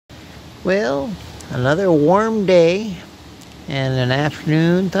Well, another warm day and an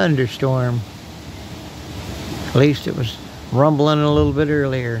afternoon thunderstorm. At least it was rumbling a little bit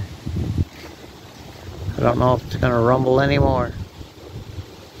earlier. I don't know if it's going to rumble anymore.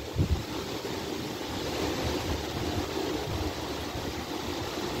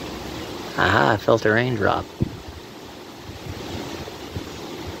 Aha, I felt a raindrop.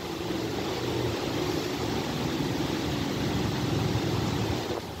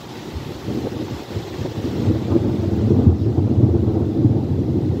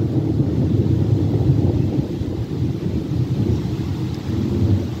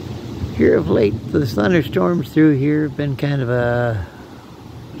 Here of late, the thunderstorms through here have been kind of a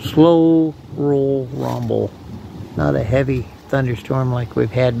slow roll rumble. Not a heavy thunderstorm like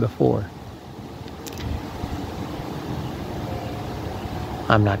we've had before.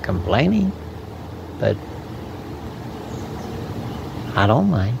 I'm not complaining, but I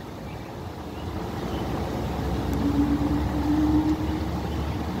don't mind.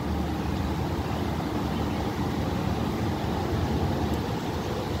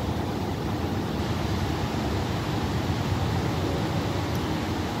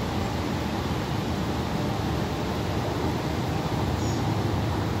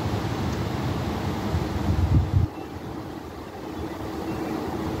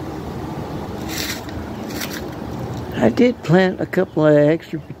 I did plant a couple of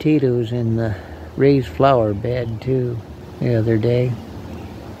extra potatoes in the raised flower bed too the other day.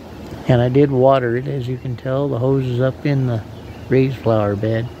 And I did water it, as you can tell. The hose is up in the raised flower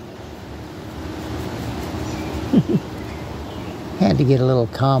bed. Had to get a little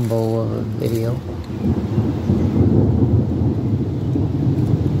combo of a video.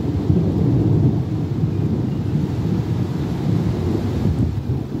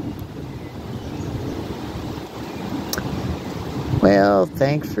 Well,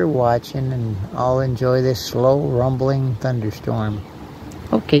 thanks for watching, and I'll enjoy this slow rumbling thunderstorm.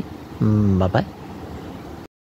 Okay, bye-bye.